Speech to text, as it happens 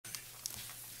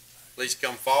Please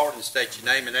come forward and state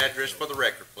your name and address for the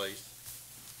record, please.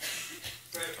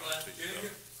 Gretchen, Jr.,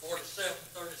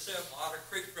 4737 Otter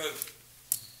Creek Road.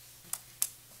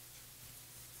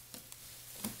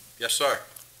 Yes, sir.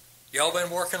 Y'all been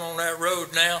working on that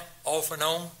road now, off and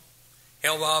on?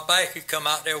 Hell, a while back, you come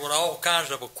out there with all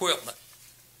kinds of equipment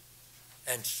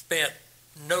and spent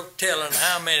no telling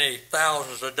how many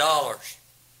thousands of dollars.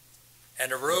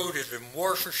 And the road is in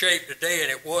worse shape today than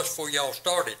it was before y'all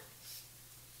started.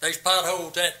 There's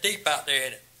potholes that deep out there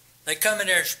in it. They come in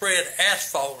there and spread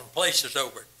asphalt in places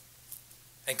over it.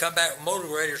 And come back with motor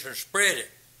graders and spread it.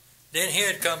 Then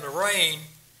here'd come the rain,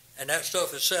 and that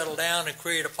stuff has settled down and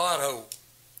created a pothole.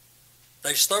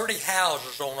 There's 30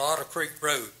 houses on Otter Creek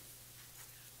Road.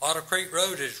 Otter Creek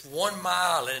Road is 1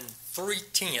 mile and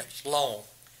 3/10 long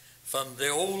from the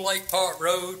old Lake Park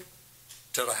Road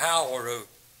to the Howell Road.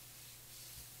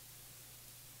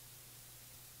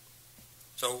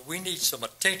 So we need some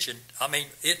attention. I mean,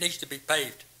 it needs to be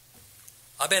paved.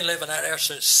 I've been living out there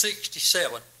since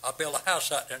 67. I built a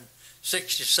house out there in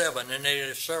 67, and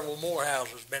there's several more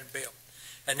houses been built.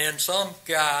 And then some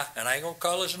guy, and I ain't going to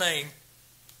call his name,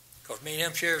 because me and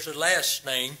him shares his last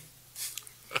name,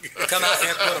 come out there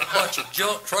and put a bunch of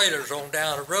junk trailers on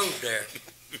down the road there.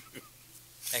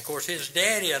 And, of course, his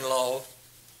daddy-in-law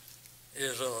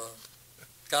is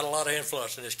got a lot of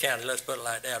influence in this county, let's put it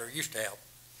like that, or used to have.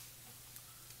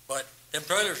 But them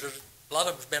trailers, a lot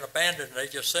of them's been abandoned, and they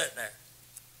just sitting there.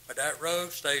 But that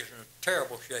road stays in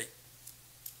terrible shape.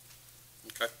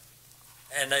 Okay.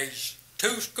 And there's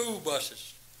 2 school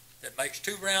buses that makes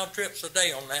 2 round trips a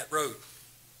day on that road,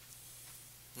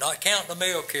 not counting the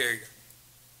mail carrier.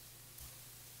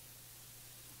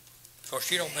 Of course,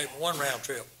 she don't make 1 round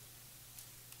trip.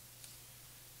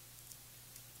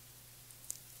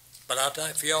 But I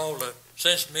think for y'all to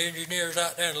send some engineers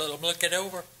out there and let them look it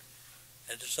over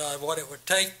and decide what it would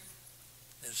take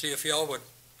and see if y'all would,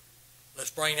 let's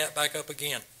bring that back up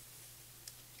again.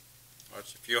 All right,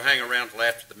 so if you'll hang around till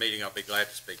after the meeting, I'll be glad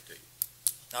to speak to you.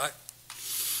 All right.